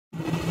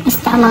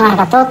siya mga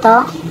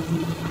katoto.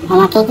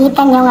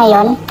 Nakikita nyo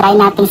ngayon, try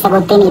natin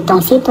sagutin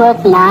itong seatwork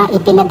na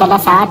ipinadala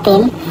sa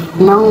atin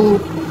nung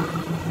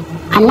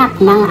anak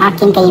ng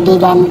aking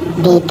kaibigan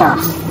dito.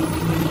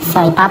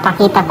 So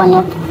ipapakita ko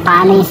nyo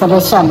paano yung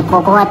solusyon.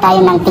 Kukuha tayo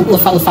ng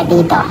tig-isa-isa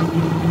dito.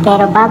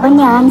 Pero bago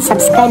nyan,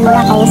 subscribe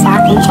muna kayo sa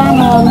aking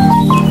channel.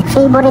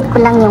 Favorite ko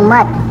lang yung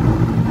math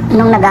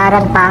nung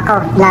nag-aaral pa ako,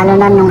 lalo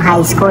na nung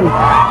high school.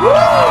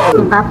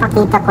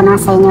 Ipapakita ko na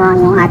sa inyo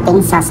yung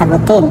ating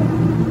sasagutin.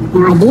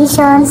 Yung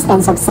additions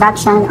and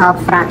subtraction of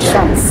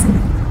fractions.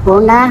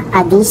 Una,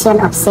 addition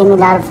of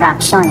similar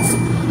fractions.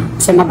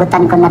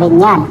 Sinagutan ko na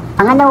rin yan.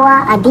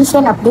 Pangalawa,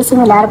 addition of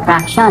dissimilar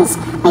fractions.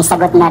 May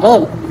sagot na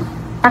rin.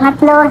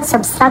 Pangatlo,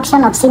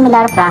 subtraction of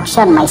similar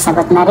fraction. May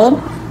sagot na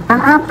rin.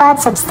 Pang-apat,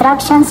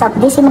 subtractions of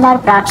dissimilar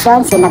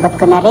fractions. Sinagot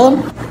ko na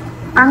rin.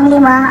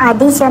 Pang-lima,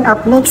 addition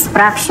of mixed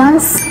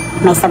fractions.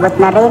 May sagot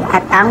na rin.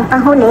 At ang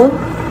panghuli,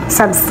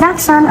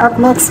 subtraction of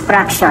mixed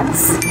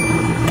fractions.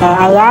 Kaya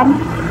ayan,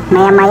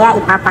 maya-maya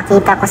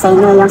ipapakita ko sa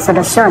inyo yung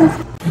solusyon.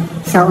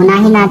 So,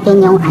 unahin natin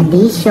yung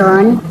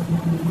addition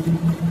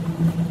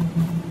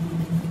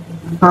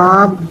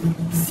of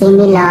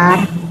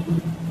similar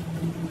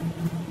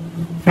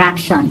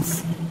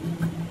fractions.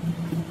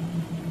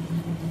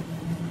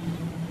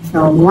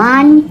 So,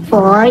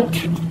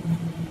 1/4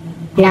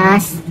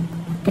 plus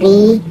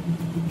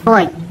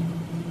 3/4.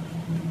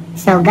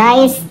 So,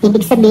 guys,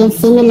 ibig sabihin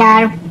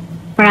similar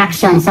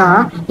fraction. So,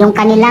 yung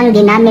kanilang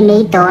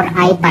denominator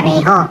ay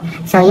pareho.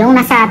 So, yung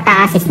nasa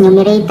taas is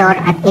numerator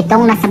at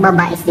itong nasa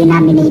baba is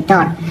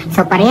denominator.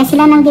 So, pareha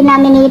sila ng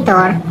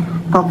denominator.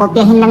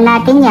 Kokopyahin lang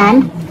natin yan.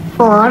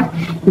 4.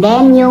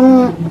 Then,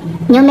 yung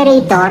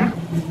numerator,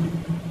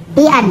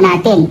 i-add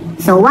natin.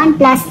 So, 1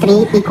 plus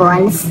 3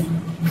 equals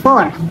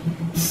 4.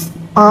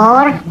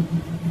 Or,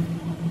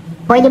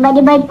 4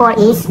 divided by 4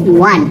 is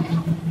 1.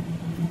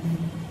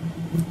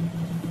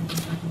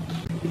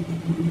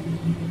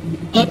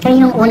 Ito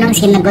yung unang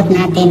sinagot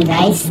natin,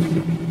 guys,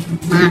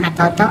 mga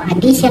katoto,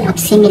 addition of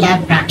similar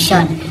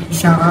fraction.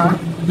 So,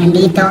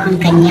 nandito ang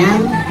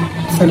kanyang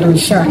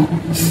solution.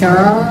 So,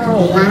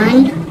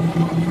 1.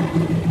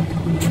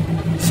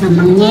 So,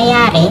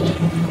 mangyayari,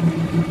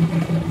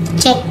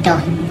 check to.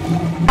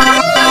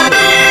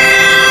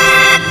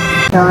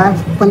 So,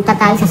 punta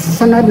tayo sa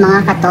susunod,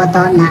 mga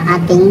katoto,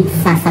 na ating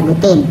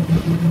sasagutin.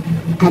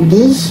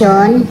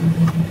 Addition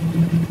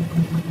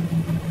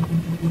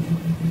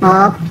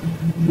of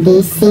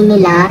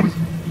dissimilar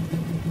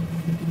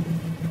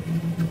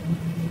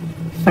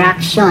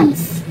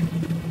fractions.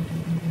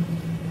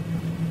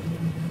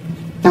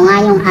 Ito nga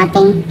yung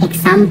ating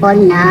example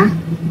na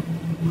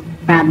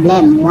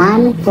problem.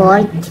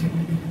 1/4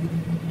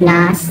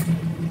 plus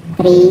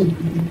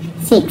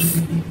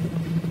 3/6.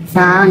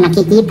 So,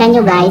 nakikita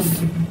nyo,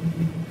 guys,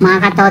 mga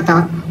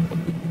katoto,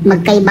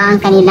 magkaiba ang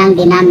kanilang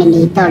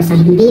denominator. So,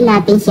 hindi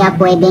natin siya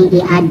pwedeng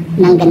i-add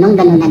ng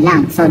ganun-ganun na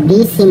lang. So,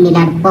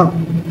 dissimilar po.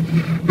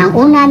 Ang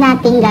una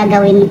natin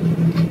gagawin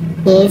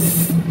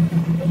is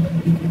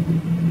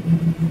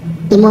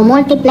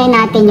i-multiply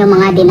natin yung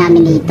mga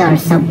denominator.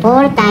 So,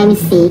 4 times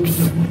 6.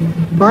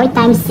 4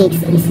 times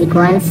 6 is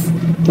equals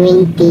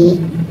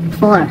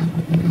 24.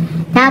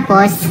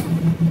 Tapos,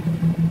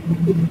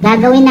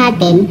 gagawin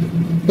natin,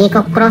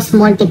 i-cross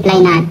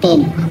multiply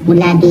natin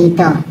mula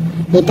dito.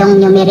 Itong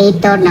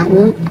numerator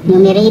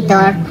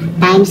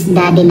times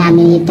the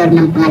denominator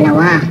ng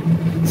pangalawa.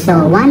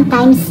 So, 1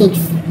 times 6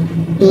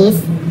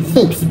 is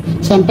 6.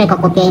 Siyempre,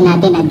 kukopyahin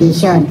natin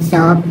addition. So,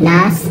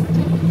 plus,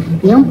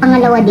 yung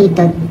pangalawa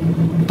dito,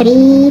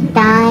 3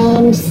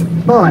 times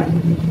 4,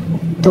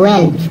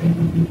 12.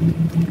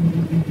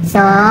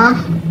 So,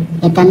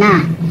 ito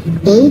na,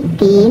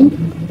 18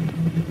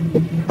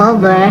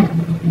 over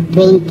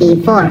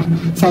 24.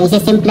 So,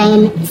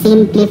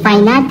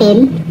 isi-simplify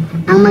natin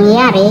ang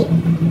mangyayari,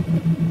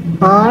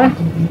 or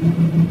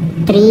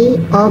 3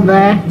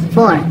 over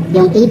 4.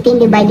 Yung 18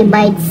 divided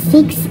by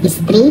 6 is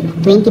 3.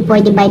 24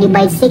 divided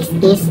by 6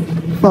 is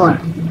 4.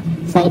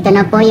 So, ito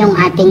na po yung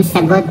ating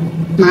sagot,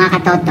 mga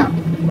katoto.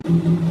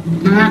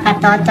 Mga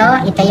katoto,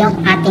 ito yung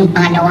ating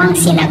pangalawang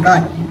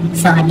sinagot.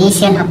 So,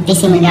 addition of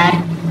dissimilar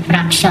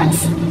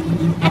fractions.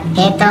 At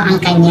ito ang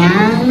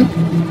kanyang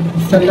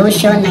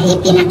solution na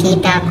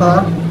ipinakita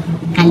ko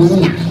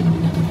kanina.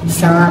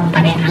 So,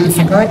 ang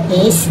sagot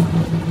is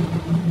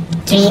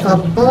 3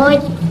 of 4.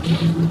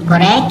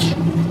 Correct?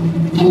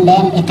 And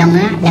then, ito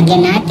nga,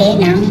 lagyan natin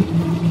ng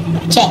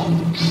check.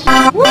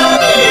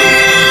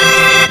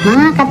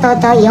 Mga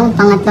katoto, yung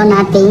pangatlo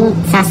nating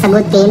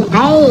sasagutin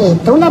ay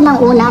tulad ng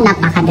una,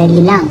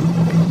 napakadali lang.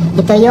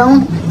 Ito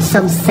yung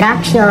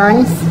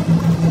subtractions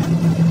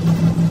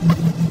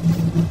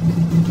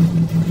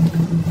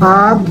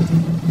of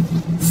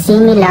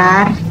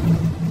similar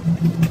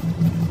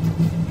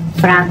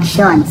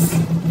fractions.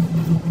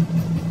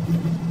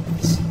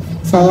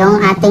 So, yung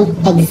ating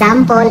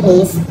example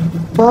is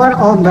 4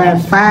 over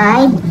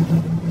 5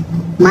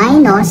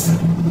 minus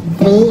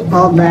 3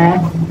 over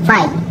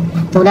 5.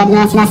 Tulad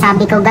na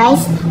sinasabi ko,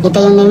 guys, ito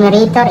yung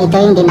numerator, ito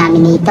yung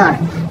denominator.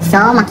 So,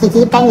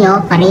 makikita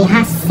nyo,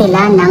 parehas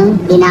sila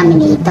ng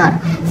denominator.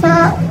 So,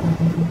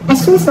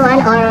 as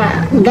usual, or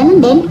ganun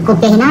din,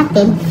 kopyahin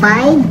natin,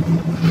 5,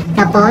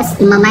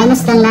 tapos,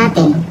 ima-minus lang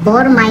natin,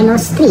 4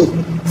 minus 3.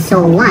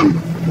 So, 1.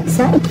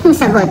 So, ito yung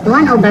sagot,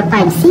 1 over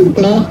 5.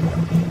 Simple.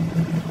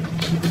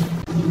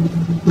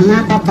 Mga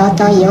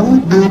katoto,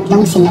 yung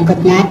pangatlong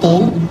sinagot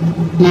natin,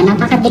 na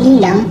napakadali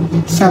lang,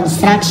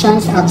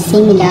 subtractions of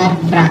similar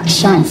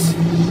fractions.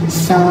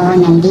 So,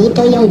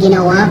 nandito yung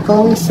ginawa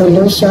kong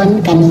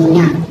solution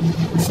kanina.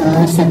 So,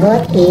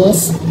 sagot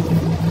is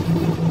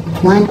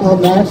 1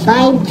 over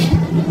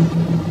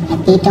 5. At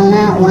dito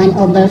nga, 1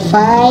 over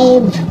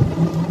 5.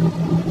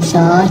 So,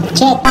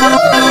 check.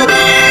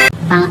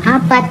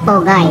 Pang-apat po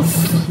guys,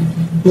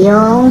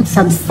 yung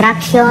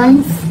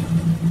subtractions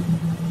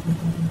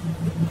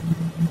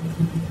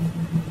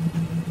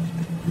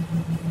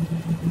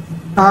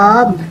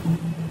of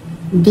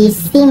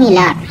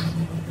dissimilar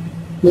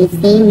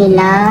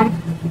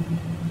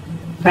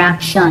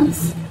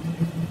fractions.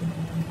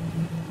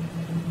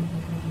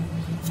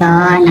 So,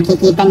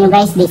 nakikita nyo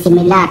guys,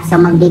 dissimilar.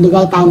 So,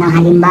 magbibigay tayo ng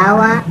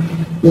halimbawa,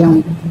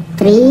 yung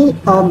 3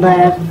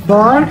 over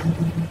 4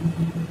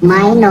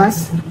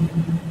 minus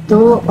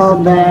 2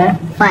 over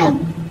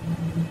 5.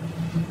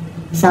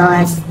 So,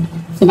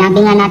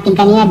 sinabi nga natin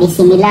kanina,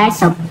 dissimilar.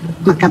 So,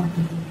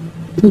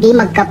 hindi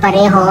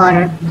magkapareho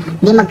or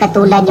hindi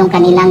magkatulad yung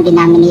kanilang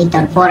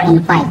denominator, 4 and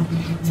 5.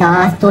 So,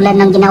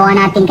 tulad ng ginawa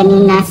natin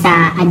kanina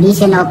sa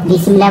addition of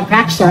dissimilar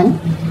fraction,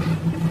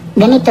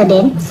 ganito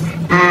din,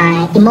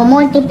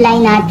 i-multiply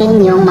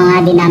natin yung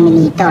mga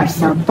denominator.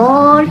 So,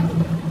 4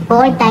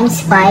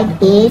 times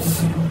 5 is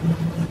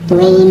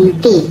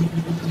 20.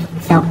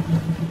 So,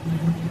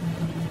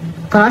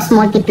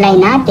 cross-multiply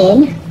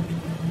natin.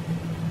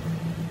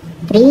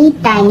 3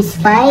 times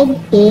 5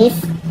 is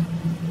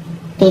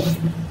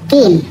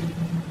 15.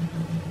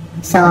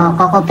 So,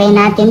 kokopay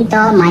natin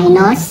to,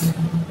 minus,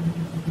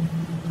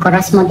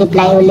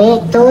 cross-multiply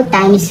ulit, 2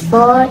 times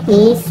 4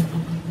 is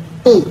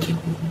 8.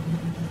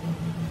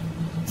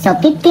 So,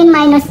 15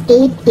 minus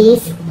 8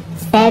 is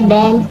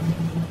 7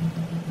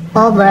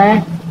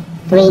 over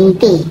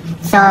 20.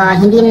 So,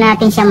 hindi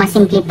natin siya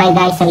masimplify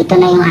guys. So, ito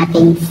na yung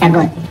ating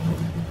sagot.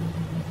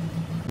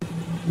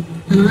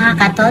 Mga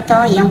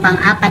katoto, yung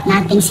pang-apat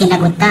nating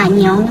sinagutan,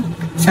 yung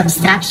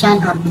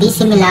subtraction of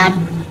dissimilar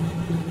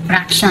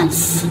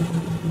fractions.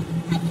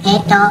 At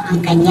ito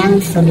ang kanyang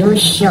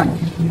solution.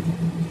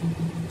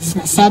 So,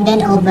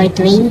 7 over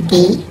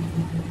 20.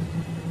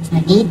 So,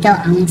 dito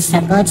ang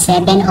sagot,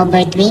 7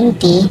 over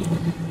 20.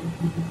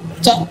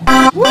 Check!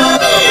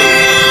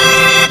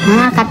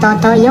 Mga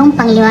katoto, yung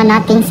panglima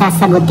nating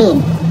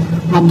sasagutin.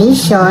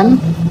 Addition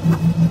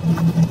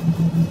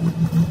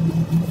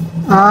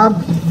of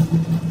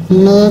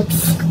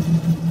mixed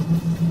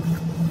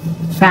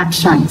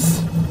fractions.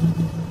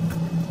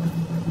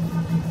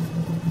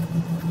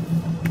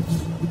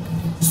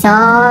 So,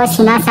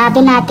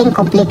 sinasabi natin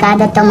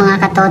komplikado itong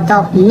mga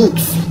katoto,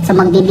 mix. So,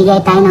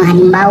 magbibigay tayo ng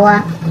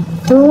halimbawa,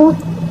 2,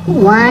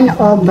 1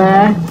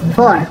 over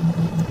 4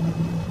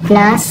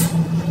 plus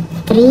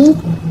 3,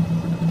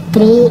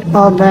 3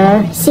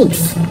 over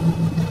 6.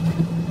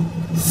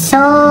 So,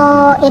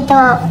 ito,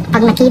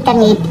 pag nakita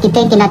niyo, ito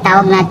yung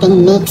tinatawag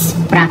nating mixed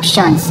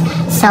fractions.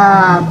 So,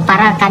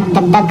 para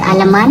dagdag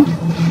alaman,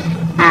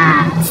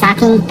 sa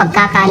aking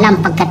pagkakaalam,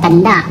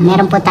 pagkatanda,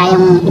 meron po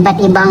tayong iba't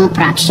ibang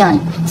fraction.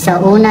 So,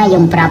 una,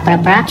 yung proper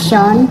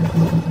fraction.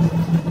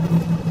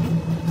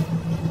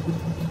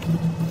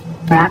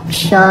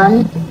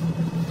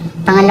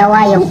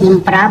 Pangalawa, yung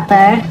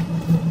improper.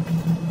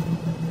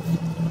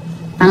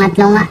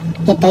 Pangatlo nga,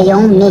 ito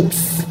yung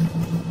mixed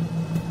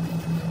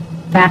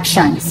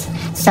fractions.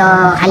 So,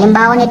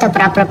 halimbawa nito,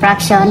 proper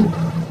fraction,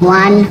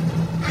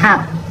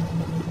 1/2.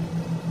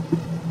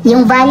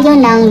 Yung value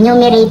ng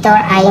numerator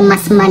ay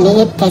mas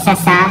maliit kaysa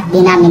sa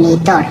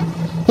denominator.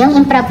 Yung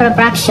improper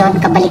fraction,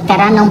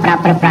 kabaliktaran ng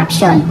proper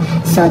fraction.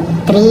 So,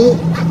 3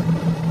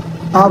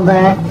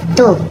 over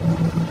 2.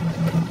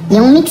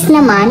 Yung mix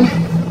naman,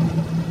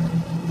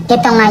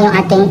 ito nga yung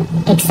ating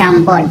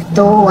example.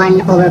 2,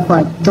 1 over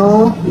 4.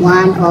 2,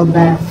 1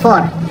 over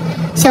 4.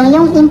 So,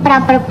 yung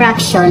improper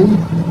fraction,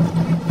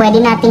 pwede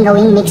natin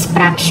gawing mixed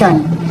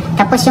fraction.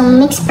 Tapos yung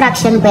mixed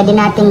fraction, pwede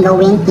natin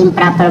gawing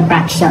improper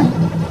fraction.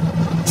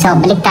 So,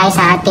 balik tayo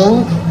sa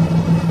ating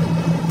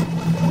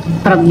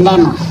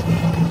problema.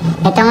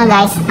 Ito nga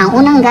guys, ang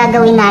unang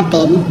gagawin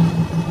natin,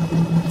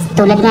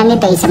 tulad nga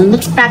nito, isang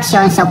mixed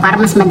fraction. So, para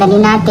mas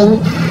madali nating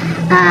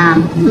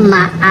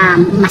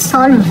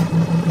ma-solve,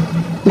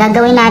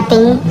 gagawin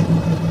nating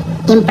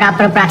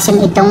improper fraction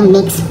itong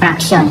mixed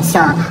fraction. So,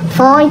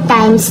 4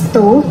 times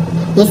 2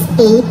 is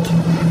 8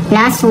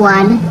 plus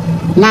 1,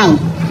 9.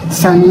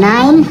 So,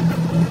 9,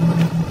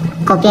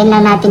 kopyahin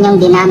lang natin yung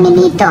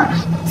denominator.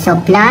 So,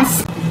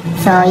 plus,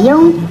 so,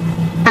 yung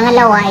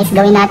pangalawa is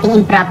gawin natin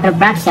improper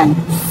fraction.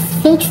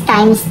 6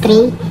 times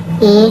 3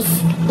 is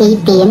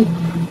 18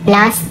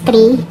 plus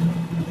 3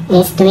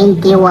 is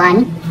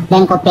 21.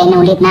 Then, kopyahin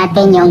ulit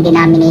natin yung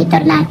denominator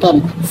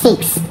natin,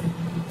 6.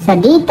 So,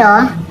 dito,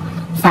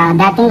 Sa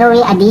dating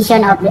gawin addition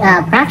of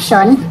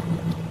fraction,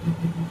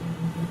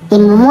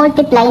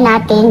 i-multiply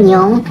natin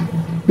yung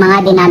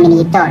mga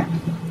denominator.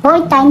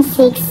 4 times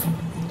 6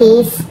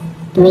 is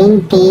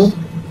 24.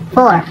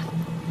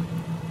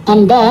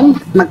 And then,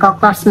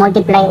 magko-cross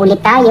multiply ulit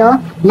tayo.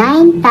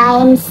 9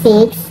 times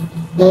 6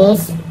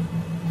 is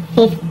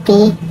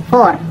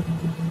 54.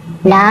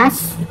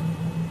 Plus,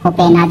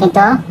 open natin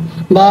to.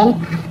 Then,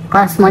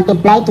 cross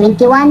multiply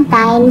 21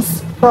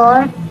 times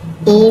 4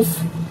 is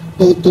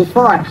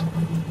 84.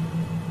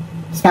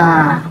 So,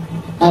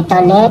 ito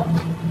ulit.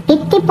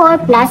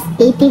 54 plus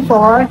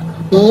 84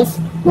 is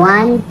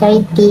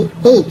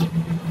 138.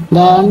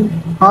 Then,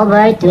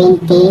 over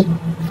 24.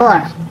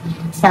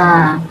 So,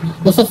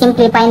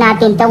 isi-simplify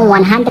natin itong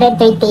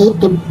 138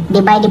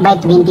 divided by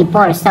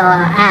 24. So,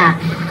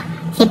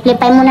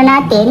 simplify muna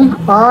natin,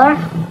 or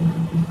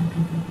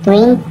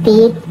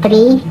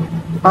 23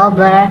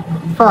 over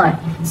 4.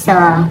 So,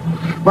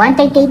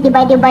 138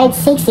 divided by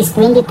 6 is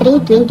 23.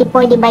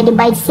 24 divided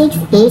by 6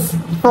 is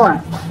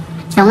 4.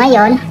 So,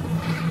 ngayon,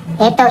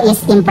 ito is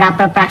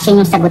improper fraction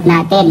yung sagot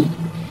natin.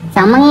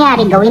 So, ang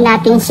mangyayari, gawin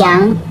natin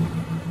siyang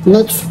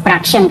mixed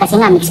fraction. Kasi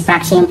nga, mixed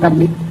fraction yung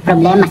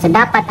problema. So,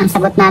 dapat ang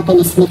sagot natin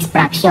is mixed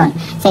fraction.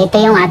 So, ito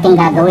yung ating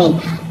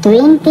gagawin.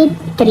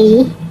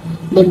 23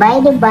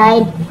 divided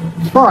by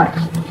 4.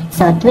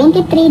 So,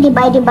 23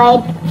 divided by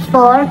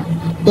 4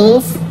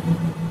 is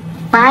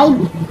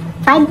 5.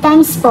 5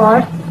 times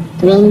 4,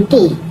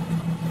 20.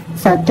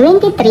 So,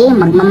 23,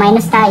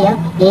 magma-minus tayo,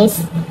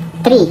 is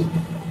 3.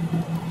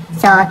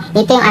 So,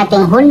 ito yung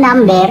ating whole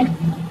number,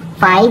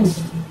 5.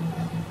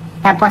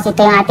 Tapos,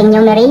 ito yung ating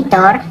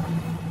numerator,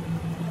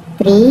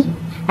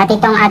 3. At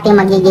ito ang ating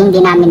magiging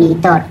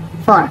denominator,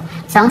 4.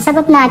 So, ang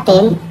sagot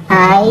natin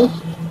ay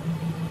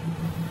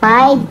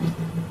 5,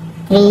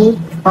 3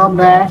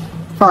 over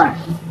 4.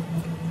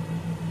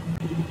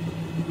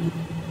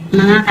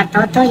 Mga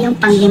katoto, yung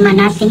panglima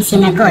nating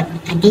sinagot,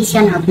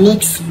 addition of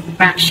mixed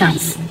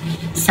fractions.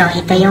 So,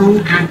 ito yung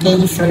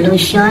aking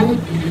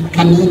solution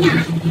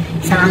kanina.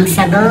 So, ang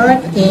sagot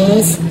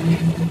is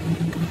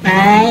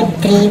 5,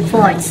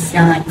 3/4.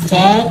 So,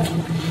 check.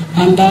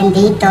 And then,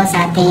 dito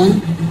sa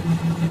ating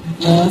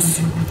is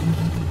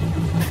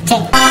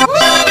check.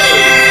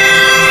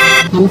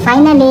 And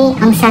finally,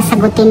 ang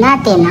sasagutin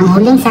natin, ang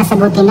huling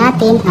sasagutin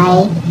natin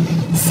ay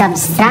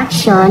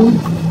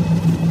subtraction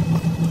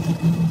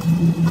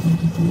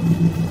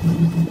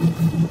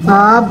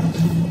of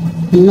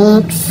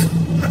mixed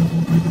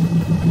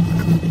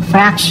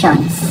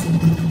fractions.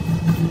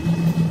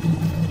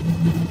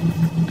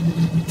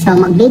 So,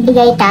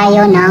 magbibigay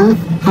tayo ng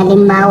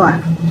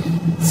halimbawa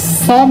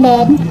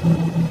 7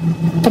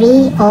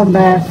 3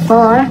 over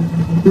 4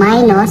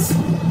 minus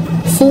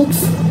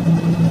 6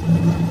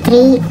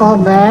 3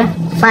 over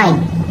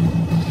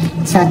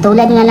 5. So,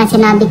 tulad nga ng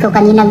sinabi ko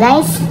kanina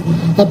guys,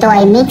 ito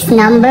ay mixed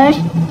number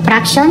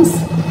fractions.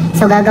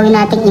 So, gagawin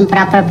natin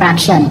improper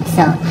fraction.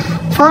 So,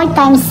 4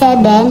 times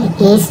 7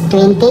 is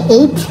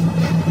 28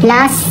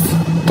 plus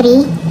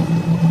 3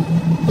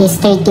 is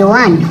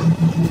 31.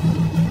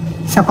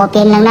 So,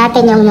 copyin lang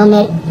natin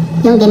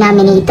yung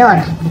denominator.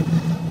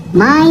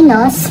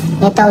 Minus,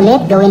 ito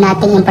ulit, gawin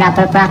natin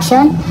improper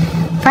fraction.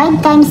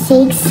 5 times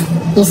 6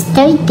 is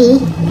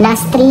 30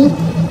 plus 3,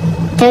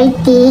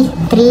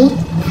 33.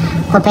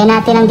 Copyin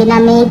natin ang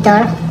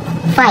denominator,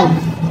 5.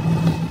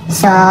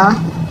 So,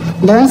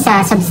 doon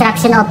sa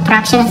subtraction of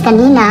fractions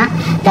kanina,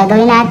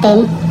 gagawin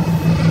natin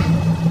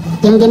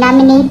yung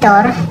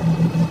denominator,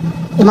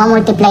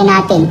 i-multiply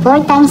natin.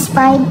 4 times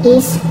 5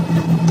 is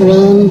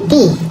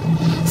 20.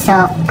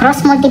 So,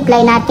 cross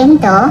multiply natin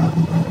to.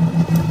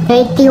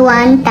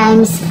 31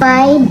 times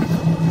 5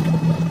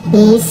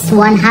 is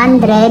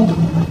 155.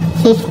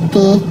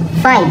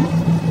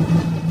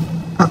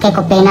 Okay,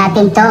 copy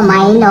natin to,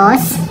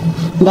 minus.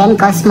 Then,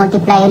 cross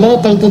multiply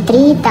ulit.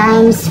 33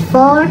 times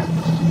 4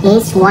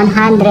 is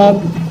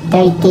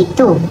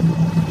 132.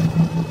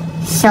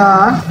 So,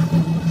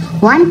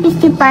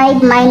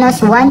 155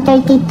 minus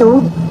 132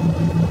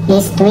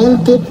 is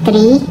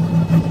 23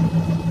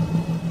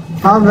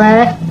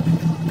 over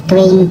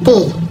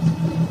 20.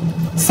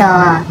 So,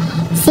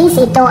 since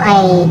ito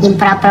ay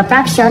improper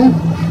fraction,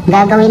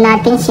 gagawin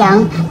natin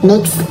siyang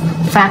mixed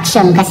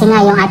fraction. Kasi nga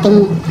yung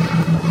ating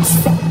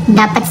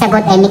dapat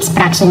sagot ay mixed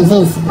fraction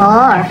is.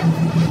 Or,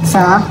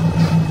 so,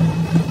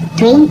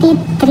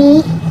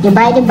 23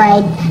 divided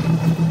by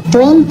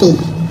 20.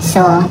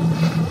 So,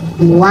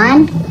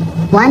 1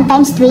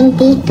 times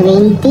 20,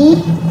 20.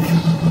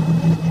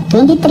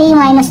 23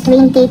 minus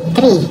 23.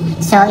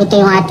 So, ito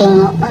yung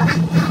ating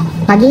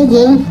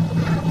magiging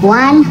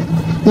 1,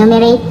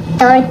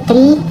 numerator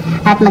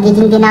 3, at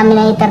magiging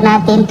denominator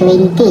natin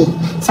 20.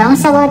 So, ang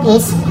sagot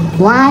is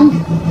 1,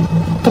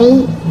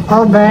 3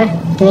 over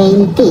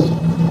 20.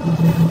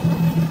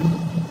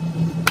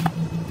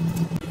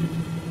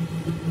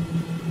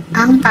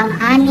 Ang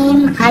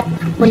pang-anim at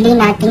huli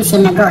nating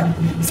sinagot,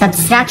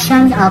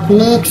 subtraction of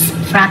mixed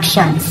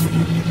fractions.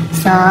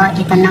 So,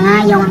 ito na nga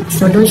yung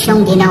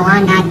solusyong ginawa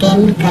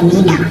natin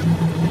kanina.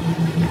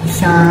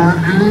 So,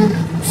 ang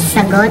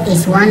sagot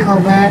is 1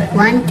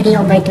 3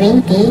 over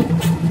 20.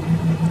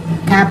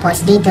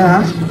 Tapos dito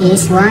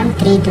is 1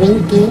 3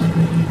 20.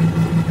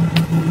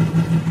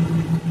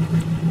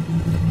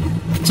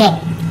 Check.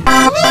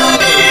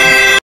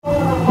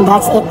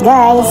 That's it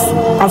guys.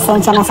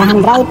 Pasensya na sa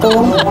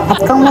handwriting.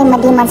 At kung may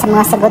mali man sa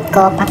mga sagot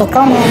ko,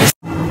 paki-comment.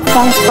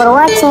 Thanks for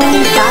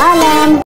watching. Paalam!